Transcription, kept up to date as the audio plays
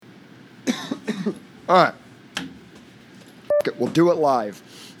All right. We'll do it live.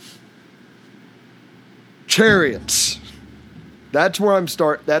 Chariots. That's where I'm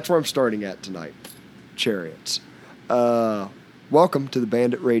starting at tonight. Chariots. Welcome to the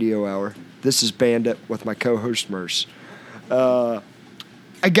Bandit Radio Hour. This is Bandit with my co-host Merce. I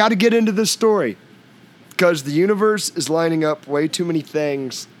got to get into this story because the universe is lining up way too many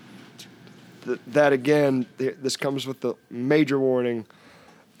things. That again, this comes with the major warning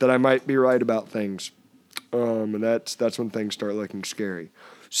that I might be right about things, and that's when things start looking scary.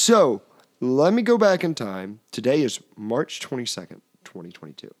 So let me go back in time. Today is March 22nd,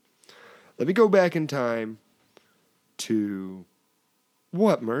 2022. Let me go back in time to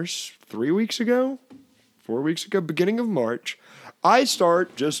what, Merce? 3 weeks ago? 4 weeks ago? Beginning of March. I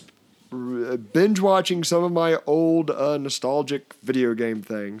start just binge watching some of my old nostalgic video game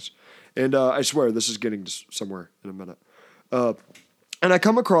things. And I swear this is getting to somewhere in a minute. And I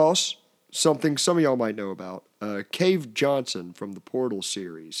come across something some of y'all might know about. Cave Johnson from the Portal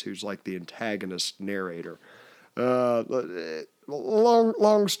series, who's like the antagonist narrator.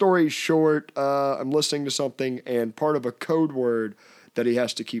 Long story short, I'm listening to something, and part of a code word that he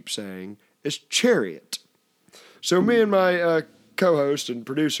has to keep saying is chariot. So me and my co-host and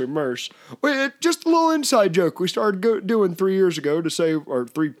producer Merce, just a little inside joke we started doing 3 years ago to say, or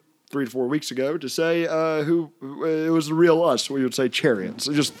 3 to 4 weeks ago, to say who it was the real us. We would say chariots.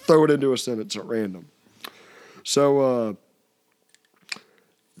 So just throw it into a sentence at random. So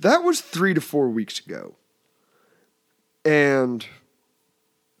that was 3 to 4 weeks ago. And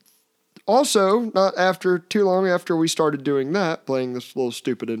also, not after too long after we started doing that, playing this little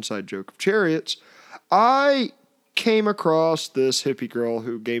stupid inside joke of chariots, I came across this hippie girl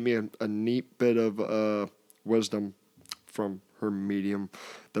who gave me a neat bit of wisdom from her medium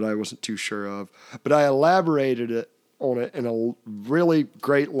that I wasn't too sure of. But I elaborated on it in a really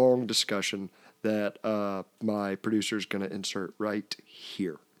great long discussion that my producer is going to insert right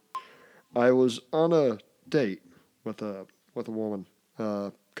here. I was on a date with a woman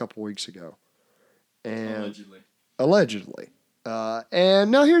a couple weeks ago. And Allegedly. And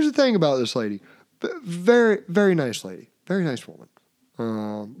now here's the thing about this lady. Very, very nice lady. Very nice woman.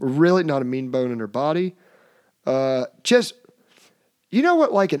 Really not a mean bone in her body. Just... You know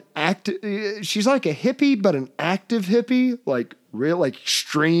what, like she's like a hippie, but an active hippie, like real, like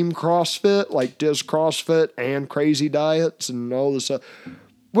extreme CrossFit, like does CrossFit and crazy diets and all this stuff,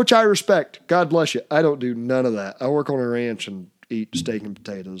 which I respect. God bless you. I don't do none of that. I work on a ranch and eat steak and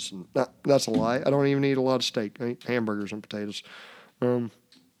potatoes. And that's a lie. I don't even eat a lot of steak. I eat hamburgers and potatoes.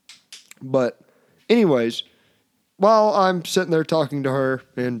 But anyways, while I'm sitting there talking to her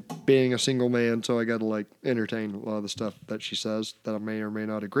and being a single man, so I got to like entertain a lot of the stuff that she says that I may or may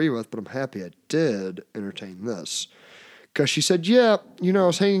not agree with, but I'm happy I did entertain this. Because she said, yeah, I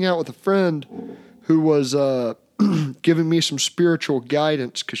was hanging out with a friend who was giving me some spiritual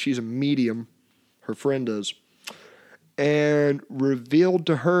guidance because she's a medium, her friend is, and revealed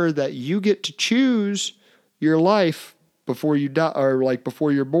to her that you get to choose your life before you die, or like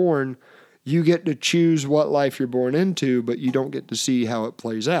before you're born. You get to choose what life you're born into, but you don't get to see how it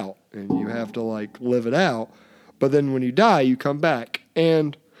plays out. And you have to, like, live it out. But then when you die, you come back.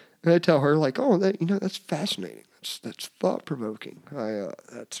 And I tell her, like, oh, that's fascinating. That's thought-provoking.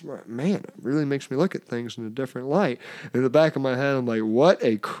 Man, it really makes me look at things in a different light. In the back of my head, I'm like, what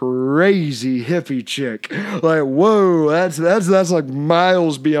a crazy hippie chick. Like, whoa, that's like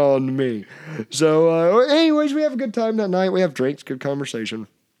miles beyond me. So, anyways, we have a good time that night. We have drinks, good conversation.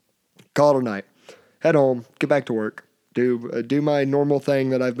 Call it a night. Head home. Get back to work. Do my normal thing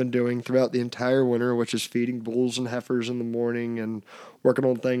that I've been doing throughout the entire winter, which is feeding bulls and heifers in the morning and working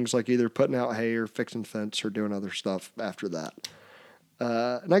on things like either putting out hay or fixing fence or doing other stuff after that.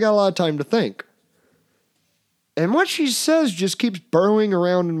 And I got a lot of time to think. And what she says just keeps burrowing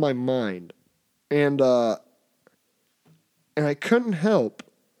around in my mind. And I couldn't help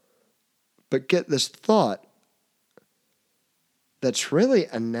but get this thought that's really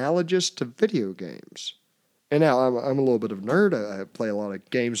analogous to video games. And now I'm a little bit of a nerd. I play a lot of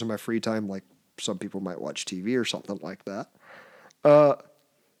games in my free time, like some people might watch TV or something like that. But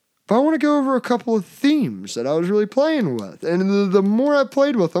I want to go over a couple of themes that I was really playing with. And the more I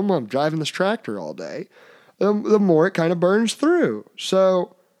played with them, I'm driving this tractor all day, the more it kind of burns through.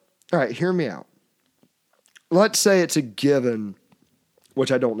 So, all right, hear me out. Let's say it's a given,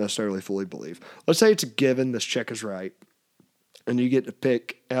 which I don't necessarily fully believe. Let's say it's a given this chick is right. And you get to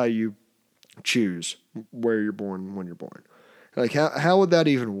pick how you choose where you're born and when you're born. Like, how would that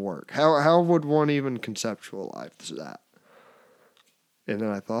even work? How would one even conceptualize that? And then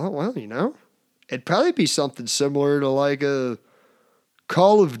I thought, well, it'd probably be something similar to like a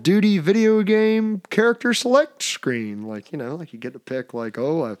Call of Duty video game character select screen. Like, like you get to pick like, I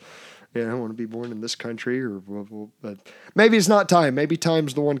want to be born in this country or but maybe it's not time. Maybe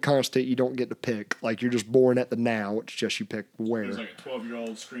time's the one constant you don't get to pick. Like you're just born at the now. It's just you pick where. There's like a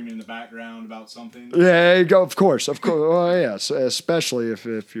 12-year-old screaming in the background about something. Yeah, you go. Of course. Well, yeah, especially if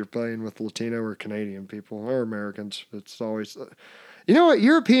you're playing with Latino or Canadian people or Americans. It's always... You know what?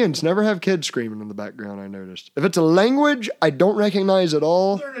 Europeans never have kids screaming in the background, I noticed. If it's a language I don't recognize at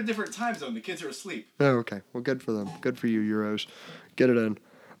all... They're in a different time zone. The kids are asleep. Oh, okay. Well, good for them. Good for you, Euros. Get it in.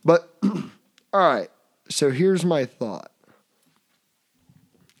 But, all right. So here's my thought.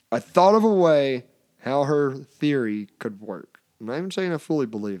 I thought of a way how her theory could work. I'm not even saying I fully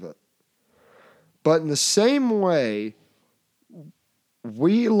believe it. But in the same way...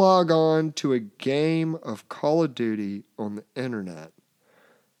 we log on to a game of Call of Duty on the internet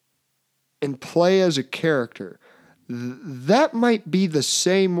and play as a character. That might be the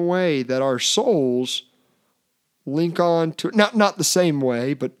same way that our souls link on to... Not the same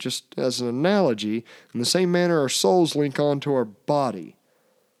way, but just as an analogy, in the same manner our souls link on to our body.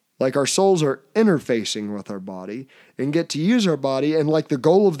 Like our souls are interfacing with our body and get to use our body, and like the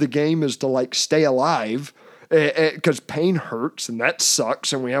goal of the game is to like stay alive... because pain hurts, and that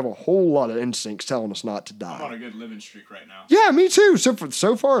sucks, and we have a whole lot of instincts telling us not to die. I'm on a good living streak right now. Yeah, me too.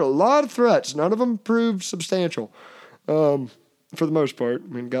 So far, a lot of threats. None of them proved substantial. For the most part.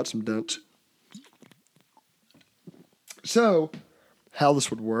 I mean, got some dents. So, how this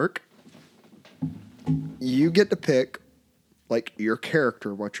would work, you get to pick, like, your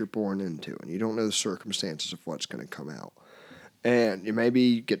character, what you're born into, and you don't know the circumstances of what's going to come out. And you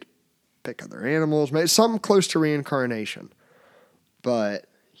maybe get to pick other animals, maybe something close to reincarnation. But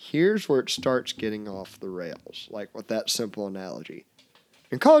here's where it starts getting off the rails, like with that simple analogy.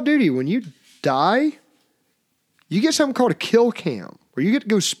 In Call of Duty, when you die, you get something called a kill cam, where you get to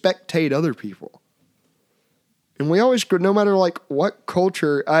go spectate other people. And we always, no matter like what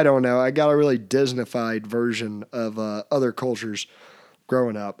culture, I don't know, I got a really Disney-fied version of other cultures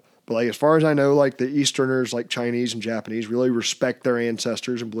growing up. But like as far as I know, like the Easterners, like Chinese and Japanese, really respect their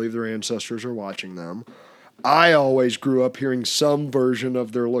ancestors and believe their ancestors are watching them. I always grew up hearing some version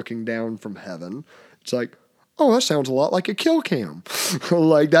of their looking down from heaven. It's like, oh, that sounds a lot like a kill cam.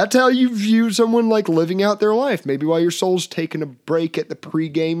 Like that's how you view someone like living out their life. Maybe while your soul's taking a break at the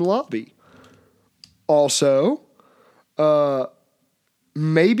pregame lobby. Also,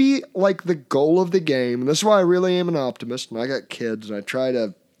 maybe like the goal of the game, and this is why I really am an optimist, and I got kids, and I try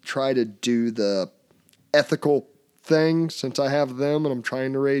to do the ethical thing since I have them and I'm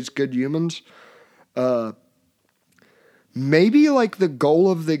trying to raise good humans. Maybe like the goal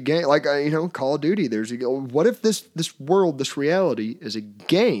of the game, like, Call of Duty, what if this world, this reality is a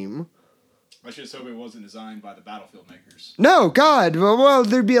game? I just hope it wasn't designed by the Battlefield makers. No, God. Well,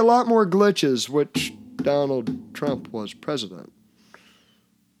 there'd be a lot more glitches, which Donald Trump was president.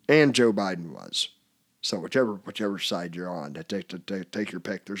 And Joe Biden was. So whichever side you're on, take your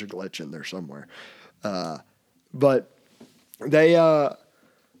pick. There's a glitch in there somewhere. But they, not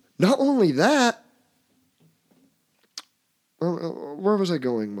only that, where was I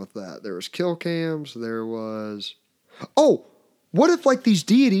going with that? There was kill cams. There was, what if like these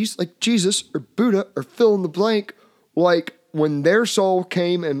deities, like Jesus or Buddha or fill in the blank, like when their soul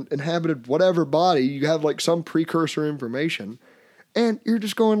came and inhabited whatever body, you have like some precursor information. And you're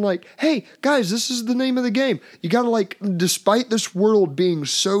just going like, hey, guys, this is the name of the game. You got to like, despite this world being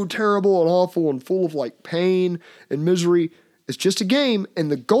so terrible and awful and full of like pain and misery, it's just a game. And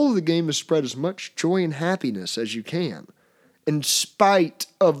the goal of the game is spread as much joy and happiness as you can, in spite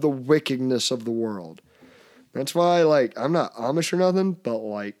of the wickedness of the world. That's why, like, I'm not Amish or nothing, but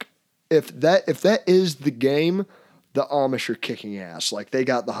like, if that is the game, the Amish are kicking ass. Like, they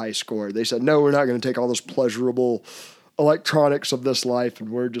got the high score. They said, no, we're not going to take all this pleasurable electronics of this life, and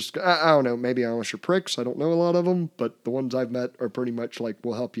we're just, I don't know, maybe Amish are pricks. I don't know a lot of them, but the ones I've met are pretty much like,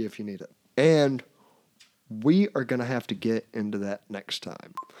 we'll help you if you need it. And we are going to have to get into that next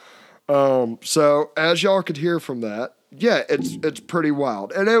time. So as y'all could hear from that, yeah, it's pretty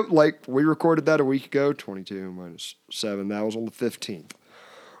wild. And we recorded that a week ago, 22 minus 7. That was on the 15th.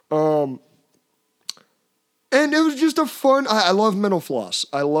 And it was just a fun, I love mental floss.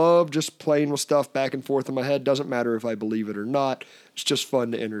 I love just playing with stuff back and forth in my head. Doesn't matter if I believe it or not. It's just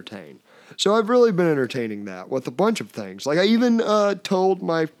fun to entertain. So I've really been entertaining that with a bunch of things. Like I even told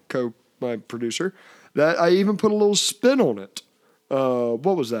my producer that I even put a little spin on it.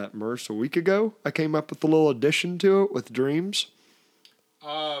 What was that, Merce? A week ago? I came up with a little addition to it with dreams.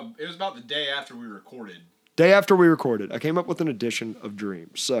 It was about the day after we recorded. Day after we recorded, I came up with an edition of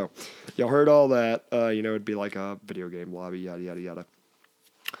dreams. So, y'all heard all that. It'd be like a video game lobby, yada, yada, yada.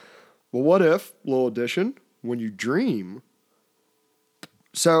 Well, what if, little addition, when you dream...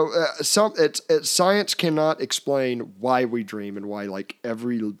 So science cannot explain why we dream and why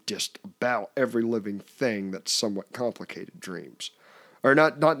just about every living thing that's somewhat complicated dreams, or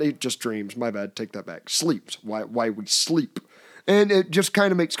not just dreams. My bad, take that back. Sleeps. Why we sleep, and it just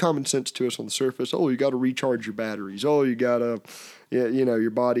kind of makes common sense to us on the surface. Oh, you got to recharge your batteries. Oh, you gotta,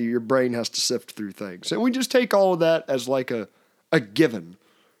 your body, your brain has to sift through things, and we just take all of that as like a given,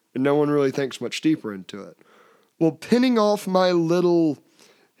 and no one really thinks much deeper into it. Well, pinning off my little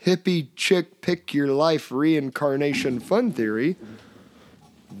hippie chick pick your life reincarnation fun theory,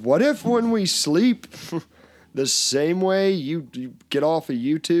 what if when we sleep, the same way you get off of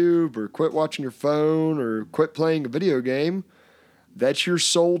YouTube or quit watching your phone or quit playing a video game, that's your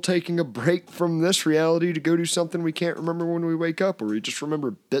soul taking a break from this reality to go do something we can't remember when we wake up, or we just remember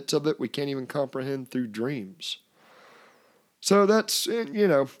bits of it we can't even comprehend through dreams. So that's,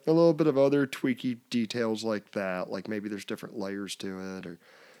 a little bit of other tweaky details like that, like maybe there's different layers to it,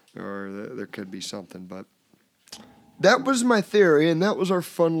 or there could be something, but that was my theory, and that was our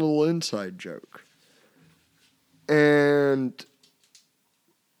fun little inside joke. And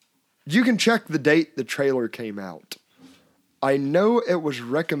you can check the date the trailer came out. I know it was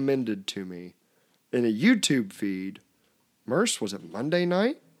recommended to me in a YouTube feed. Merce, was it Monday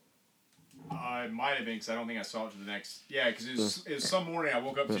night? It might have been, because I don't think I saw it to the next... Yeah, because it was some morning I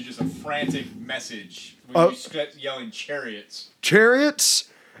woke up to just a frantic message when you kept yelling Chariots. Chariots?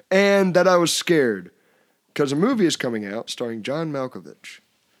 And that I was scared, because a movie is coming out starring John Malkovich.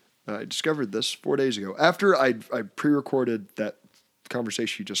 I discovered this 4 days ago, after I pre-recorded that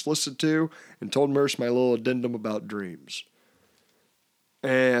conversation you just listened to, and told Merce my little addendum about dreams.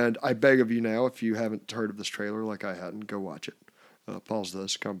 And I beg of you now, if you haven't heard of this trailer like I hadn't, go watch it. Pause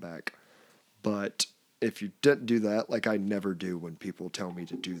this, come back. But if you didn't do that, like I never do when people tell me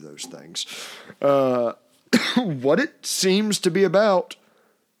to do those things, what it seems to be about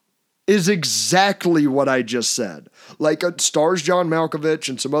is exactly what I just said. Like, it stars John Malkovich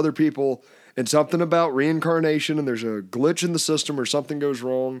and some other people, and something about reincarnation, and there's a glitch in the system or something goes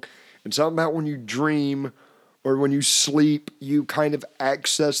wrong, and something about when you dream or when you sleep, you kind of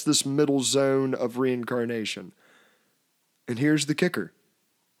access this middle zone of reincarnation. And here's the kicker.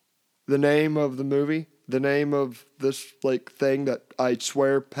 The name of the movie, the name of this thing that I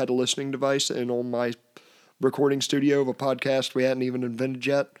swear had a listening device in on my recording studio of a podcast we hadn't even invented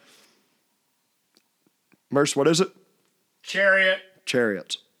yet. Merce, what is it?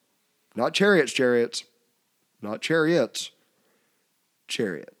 Chariots. Not chariots. Not chariots.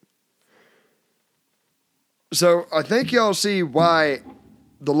 Chariot. So I think y'all see why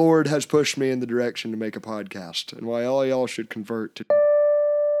the Lord has pushed me in the direction to make a podcast, and why all y'all should convert to...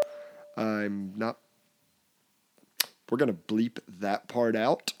 I'm not... We're going to bleep that part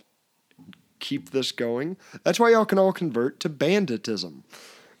out. Keep this going. That's why y'all can all convert to banditism.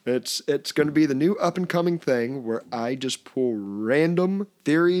 It's going to be the new up-and-coming thing where I just pull random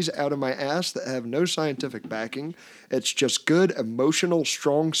theories out of my ass that have no scientific backing. It's just good, emotional,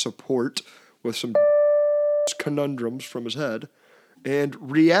 strong support with some conundrums from his head.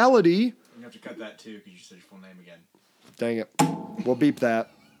 And reality... You have to cut that, too, because you said your full name again. Dang it. We'll beep that.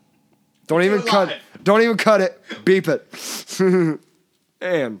 Don't even cut it. Beep it.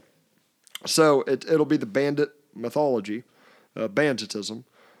 And so it'll be the Bandit mythology, banditism,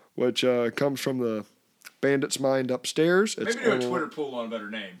 which comes from the bandit's mind upstairs. Maybe do a Twitter poll on a better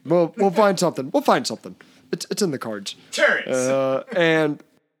name. We'll find something. It's in the cards. Chariots. And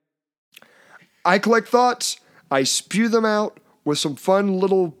I collect thoughts. I spew them out with some fun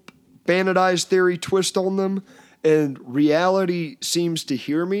little banditized theory twist on them, and reality seems to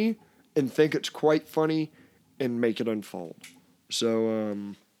hear me and think it's quite funny and make it unfold.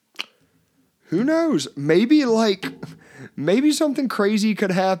 So, who knows? Maybe something crazy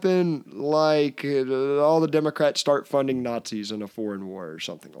could happen, like all the Democrats start funding Nazis in a foreign war or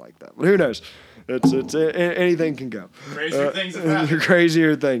something like that. But who knows? It's anything can go. Crazier things have happened.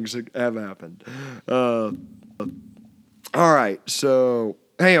 Crazier things have happened. All right, so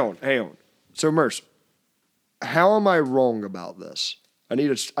hang on. So Merce, how am I wrong about this? I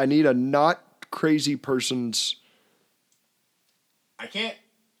need a not crazy person's. I can't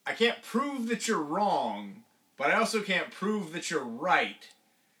prove that you're wrong, but I also can't prove that you're right.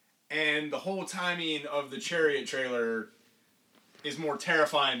 And the whole timing of the Chariot trailer is more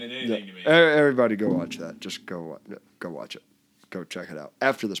terrifying than anything to me. Everybody go watch that. Just go watch it. Go check it out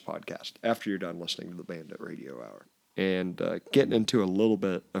after this podcast, after you're done listening to the Bandit Radio Hour. And getting into a little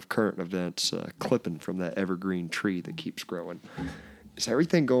bit of current events, clipping from that evergreen tree that keeps growing. Is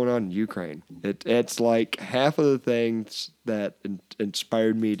everything going on in Ukraine? It's like half of the things that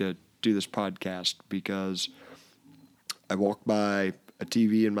inspired me to do this podcast because I walk by a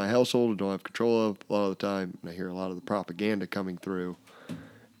TV in my household I don't have control of a lot of the time, and I hear a lot of the propaganda coming through.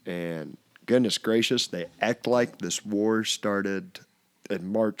 And goodness gracious, they act like this war started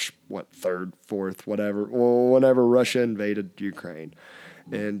in March, 3rd, 4th, whatever, whenever Russia invaded Ukraine.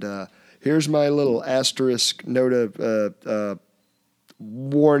 And here's my little asterisk note of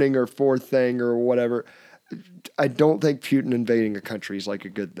warning or fourth thing or whatever. I don't think Putin invading a country is like a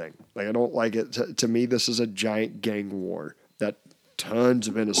good thing. Like, I don't like it. To me, this is a giant gang war that tons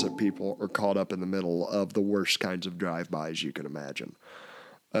of innocent people are caught up in the middle of the worst kinds of drive-bys you can imagine.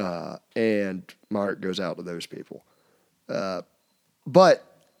 And my heart goes out to those people. But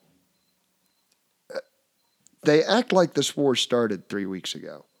they act like this war started 3 weeks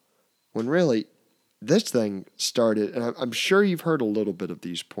ago, when really this thing started, and I'm sure you've heard a little bit of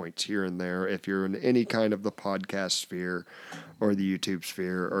these points here and there if you're in any kind of the podcast sphere or the YouTube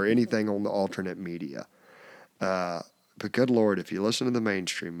sphere or anything on the alternate media. But good Lord, if you listen to the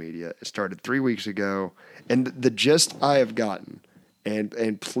mainstream media, it started 3 weeks ago, and the gist I have gotten,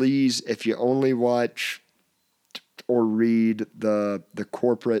 and please, if you only watch or read the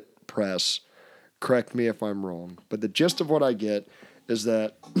corporate press, correct me if I'm wrong, but the gist of what I get is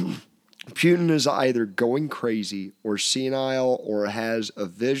that Putin is either going crazy or senile or has a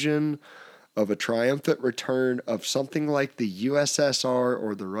vision of a triumphant return of something like the USSR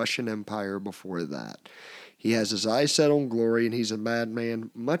or the Russian Empire before that. He has his eyes set on glory, and he's a madman,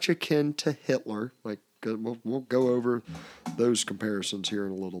 much akin to Hitler. Like, we'll go over those comparisons here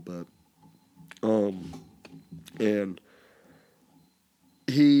in a little bit. And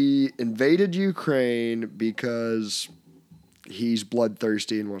he invaded Ukraine because he's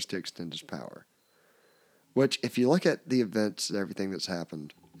bloodthirsty and wants to extend his power. Which, if you look at the events and everything that's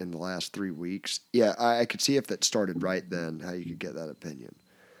happened in the last 3 weeks, yeah, I could see if that started right then, how you could get that opinion.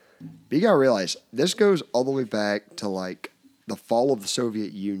 But you gotta realize, this goes all the way back to like the fall of the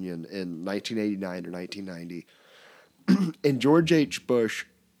Soviet Union in 1989 or 1990, and George H. Bush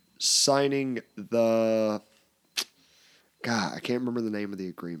signing the... God, I can't remember the name of the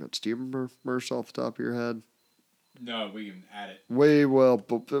agreements. Do you remember, Merce, off the top of your head? No, we can add it. We will.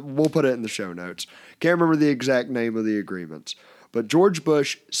 We'll put it in the show notes. Can't remember the exact name of the agreements. But George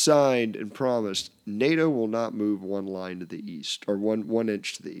Bush signed and promised NATO will not move one line to the east, or one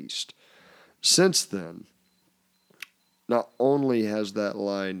inch to the east. Since then, not only has that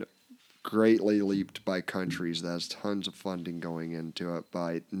line greatly leaped by countries that has tons of funding going into it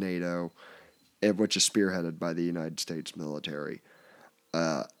by NATO, which is spearheaded by the United States military.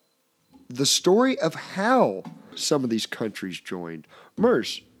 The story of how some of these countries joined.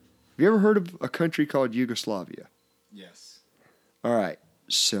 Merce, have you ever heard of a country called Yugoslavia? Yes. All right.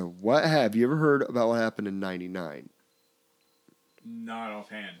 So have you ever heard about what happened in 99? Not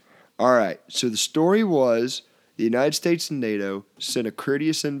offhand. All right. So the story was the United States and NATO sent a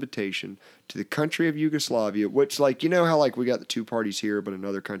courteous invitation to the country of Yugoslavia, which, like, you know how, like, we got the two parties here, but in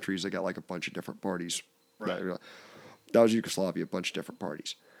other countries they got, like, a bunch of different parties. Right. That was Yugoslavia, a bunch of different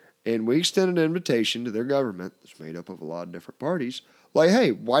parties. And we extended an invitation to their government that's made up of a lot of different parties. Like,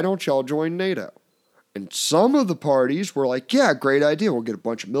 hey, why don't y'all join NATO? And some of the parties were like, yeah, great idea. We'll get a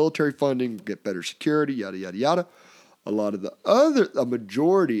bunch of military funding, we'll get better security, yada, yada, yada. A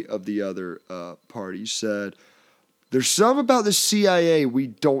majority of the other parties said, there's some about the CIA we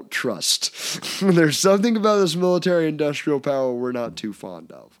don't trust. There's something about this military-industrial power we're not too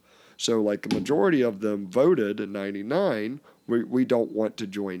fond of. So, like, the majority of them voted in 99, we don't want to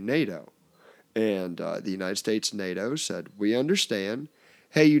join NATO. And the United States and NATO said, we understand.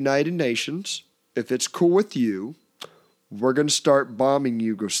 Hey, United Nations, if it's cool with you, we're going to start bombing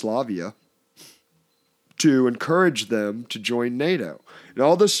Yugoslavia to encourage them to join NATO. And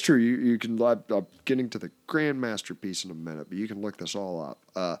all this is true. You can, I'm getting to the grand masterpiece in a minute, but you can look this all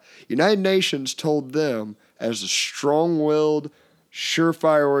up. United Nations told them, as a strong-willed,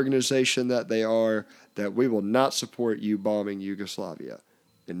 surefire organization that they are, that we will not support you bombing Yugoslavia.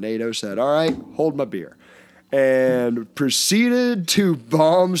 And NATO said, all right, hold my beer. And proceeded to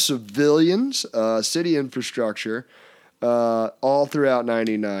bomb civilians, city infrastructure, all throughout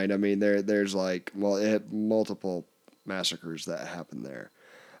 99. I mean, there's like, multiple massacres that happened there.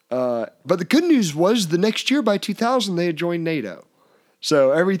 But the good news was the next year, by 2000, they had joined NATO.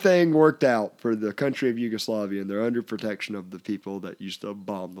 So everything worked out for the country of Yugoslavia, and they're under protection of the people that used to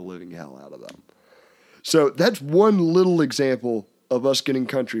bomb the living hell out of them. So that's one little example of us getting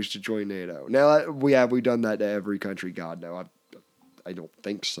countries to join NATO. Now, have we done that to every country? God, no. I don't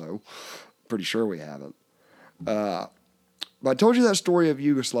think so. Pretty sure we haven't. But I told you that story of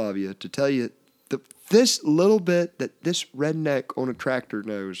Yugoslavia to tell you the this little bit that this redneck on a tractor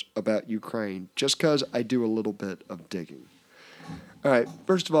knows about Ukraine, just because I do a little bit of digging. All right,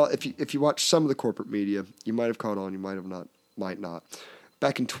 first of all, if you watch some of the corporate media, you might have caught on, you might not.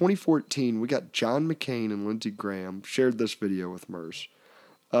 Back in 2014, we got John McCain and Lindsey Graham shared this video with Merce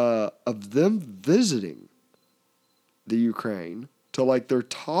of them visiting the Ukraine to like their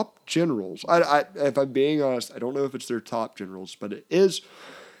top generals. If I'm being honest, I don't know if it's their top generals, but it's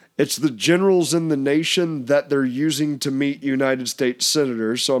the generals in the nation that they're using to meet United States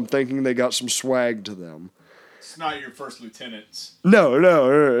senators. So I'm thinking they got some swag to them. It's not your first lieutenants. No,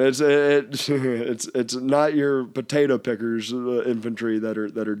 it's not your potato pickers infantry that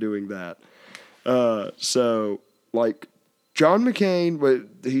are doing that. So like John McCain,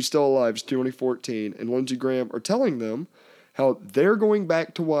 but he's still alive, it's 2014, and Lindsey Graham are telling them how they're going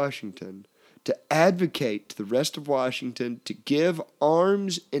back to Washington to advocate to the rest of Washington to give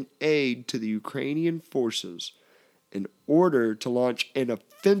arms and aid to the Ukrainian forces in order to launch an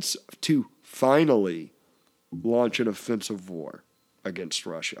offensive, to finally launch an offensive war against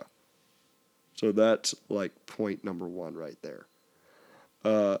Russia. So that's like point number one right there.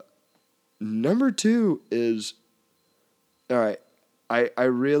 Number two is, all right, I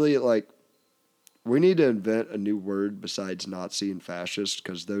really like, we need to invent a new word besides Nazi and fascist,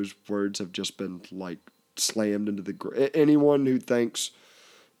 because those words have just been like slammed into the anyone who thinks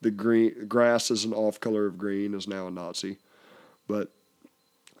the grass is an off color of green is now a Nazi. But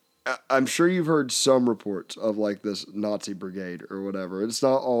I'm sure you've heard some reports of like this Nazi brigade or whatever. It's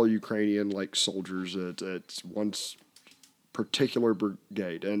not all Ukrainian like soldiers. It's one particular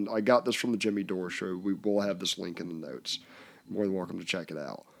brigade, and I got this from the Jimmy Dore show. We will have this link in the notes. More than welcome to check it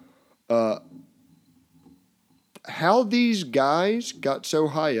out. How these guys got so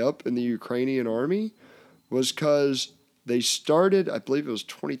high up in the Ukrainian army was because they started, I believe it was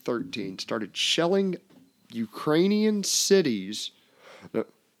 2013, started shelling Ukrainian cities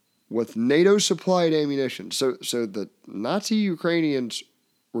with NATO-supplied ammunition. So the Nazi Ukrainians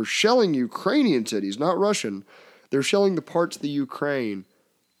were shelling Ukrainian cities, not Russian. They're shelling the parts of the Ukraine,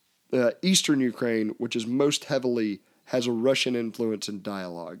 eastern Ukraine, which is most heavily has a Russian influence and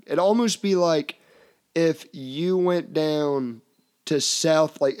dialogue. It'd almost be like if you went down to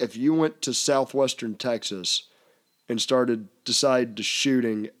if you went to southwestern Texas and decided to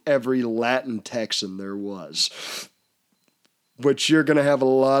shooting every Latin Texan there was, which you're going to have a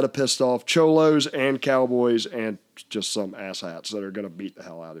lot of pissed off cholos and cowboys and just some asshats that are going to beat the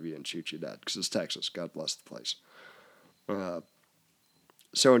hell out of you and shoot you dead, because it's Texas. God bless the place.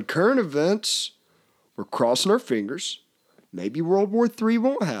 So in current events, we're crossing our fingers. Maybe World War III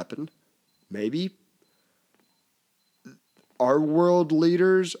won't happen. Maybe our world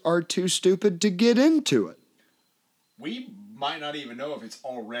leaders are too stupid to get into it. We might not even know if it's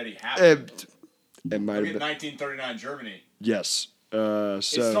already happened. It might have Look been. at 1939 Germany. Yes. It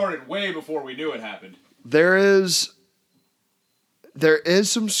started way before we knew it happened. There is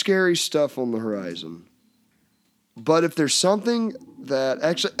some scary stuff on the horizon. But if there's something that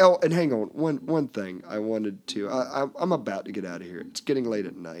actually... Oh, and hang on. One thing I wanted to... I'm about to get out of here. It's getting late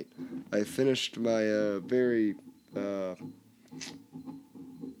at night. I finished my very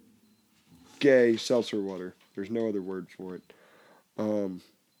gay seltzer water. There's no other word for it.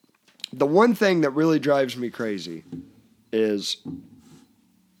 The one thing that really drives me crazy is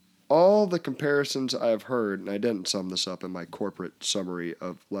all the comparisons I've heard, and I didn't sum this up in my corporate summary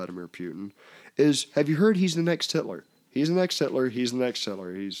of Vladimir Putin, is, have you heard he's the next Hitler? He's the next Hitler. He's the next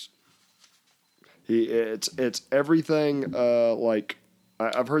Hitler. It's everything like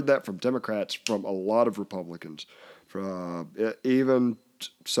I've heard that from Democrats, from a lot of Republicans, from even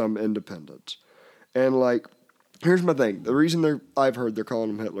some independents, and like. Here's my thing. The reason I've heard they're calling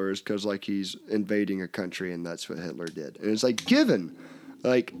him Hitler is because, like, he's invading a country, and that's what Hitler did. And it's like,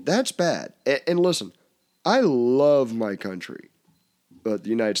 that's bad. And listen, I love my country, the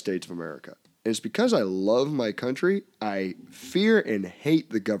United States of America. And it's because I love my country, I fear and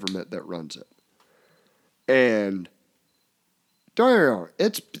hate the government that runs it. And don't get me wrong,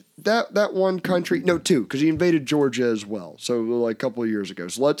 it's that one country, no, two, because he invaded Georgia as well. So like a couple of years ago.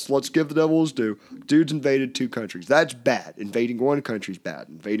 So let's give the devil his due. Dude's invaded two countries. That's bad. Invading one country is bad.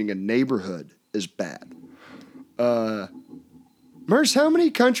 Invading a neighborhood is bad. Merce, how many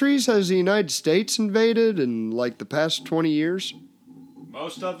countries has the United States invaded in like the past 20 years?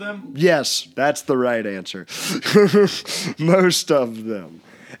 Most of them? Yes, that's the right answer. Most of them.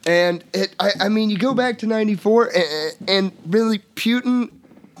 And I mean, you go back to 94, and really, Putin,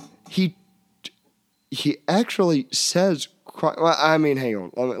 he actually says, well, I mean, hang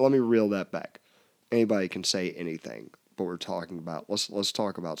on, let me reel that back. Anybody can say anything, but we're talking about, let's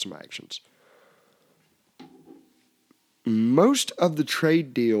talk about some actions. most of the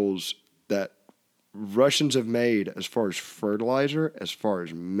trade deals that Russians have made as far as fertilizer, as far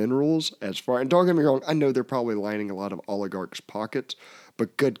as minerals, and don't get me wrong, I know they're probably lining a lot of oligarchs' pockets,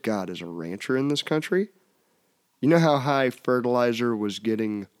 but good God, as a rancher in this country, you know how high fertilizer was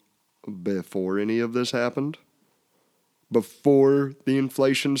getting before any of this happened? Before the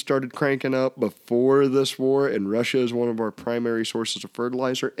inflation started cranking up, before this war, and Russia is one of our primary sources of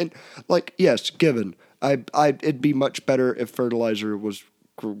fertilizer. And, like, yes, given, it'd be much better if fertilizer was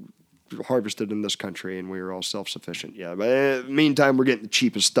harvested in this country and we were all self-sufficient. Yeah, but in the meantime, we're getting the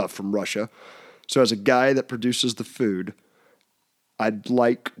cheapest stuff from Russia. So as a guy that produces the food, I'd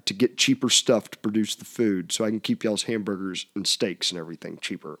like to get cheaper stuff to produce the food so I can keep y'all's hamburgers and steaks and everything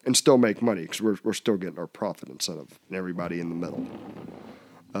cheaper and still make money because we're still getting our profit incentive and everybody in the middle.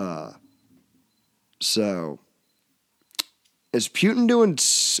 So is Putin doing...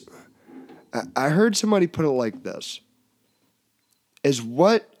 I heard somebody put it like this. Is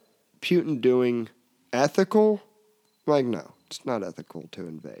what Putin doing ethical? Like, no, it's not ethical to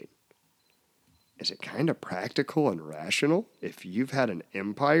invade. Is it kind of practical and rational? If you've had an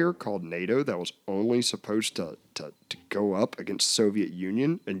empire called NATO that was only supposed to go up against Soviet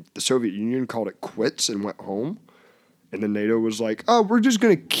Union, and the Soviet Union called it quits and went home, and then NATO was like, oh, we're just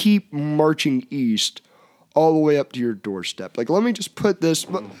going to keep marching east all the way up to your doorstep. Like, let me just put this,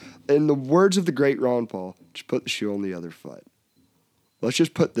 in the words of the great Ron Paul, just put the shoe on the other foot. Let's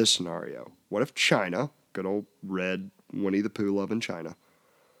just put this scenario. What if China, good old red Winnie the Pooh loving China,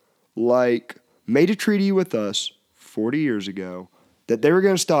 like made a treaty with us 40 years ago that they were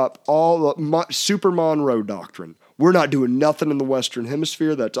going to stop all the Super Monroe Doctrine. We're not doing nothing in the Western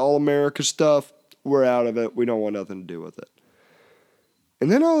Hemisphere. That's all America stuff. We're out of it. We don't want nothing to do with it.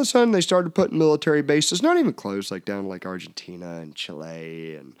 And then all of a sudden they started putting military bases, not even close, like down like Argentina and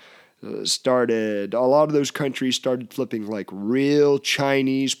Chile, and a lot of those countries started flipping like real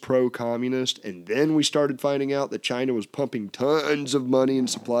Chinese pro-communist, and then we started finding out that China was pumping tons of money and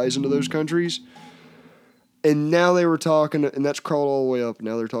supplies into those countries. And now they were talking, and that's crawled all the way up,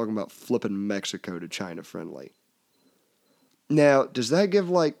 now they're talking about flipping Mexico to China friendly. Now, does that give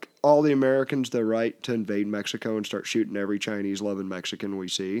like all the Americans the right to invade Mexico and start shooting every Chinese-loving Mexican we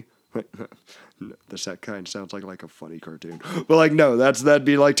see? No, that kind of sounds like a funny cartoon. But like, no, that'd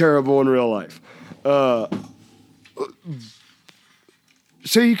be like terrible in real life. So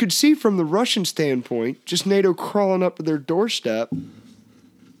you could see from the Russian standpoint, just NATO crawling up to their doorstep.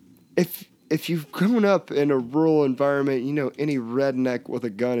 If you've grown up in a rural environment, you know any redneck with a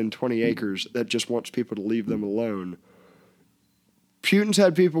gun and 20 acres that just wants people to leave them alone. Putin's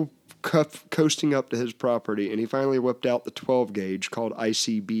had people coasting up to his property, and he finally whipped out the 12 gauge called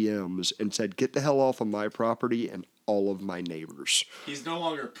ICBMs and said, get the hell off of my property and all of my neighbors. He's no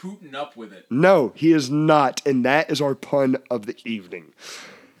longer Putin up with it. No, he is not, and that is our pun of the evening.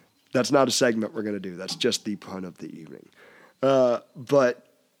 That's not a segment we're going to do. That's just the pun of the evening. But,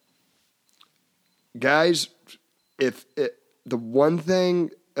 guys, the one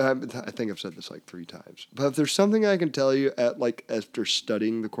thing... I think I've said this like 3 times. But if there's something I can tell you after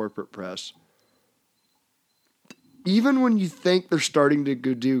studying the corporate press, even when you think they're starting to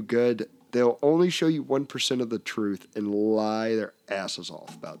do good, they'll only show you 1% of the truth and lie their asses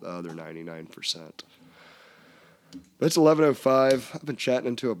off about the other 99%. But it's 11:05. I've been chatting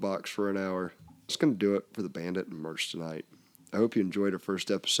into a box for an hour. It's going to do it for the Bandit and merch tonight. I hope you enjoyed our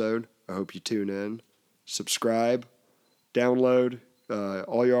first episode. I hope you tune in, subscribe, download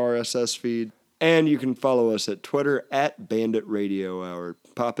all your RSS feed, and you can follow us at Twitter at Bandit Radio Hour.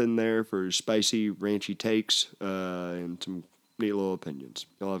 Pop in there for spicy, ranchy takes and some neat little opinions.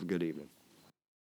 Y'all have a good evening.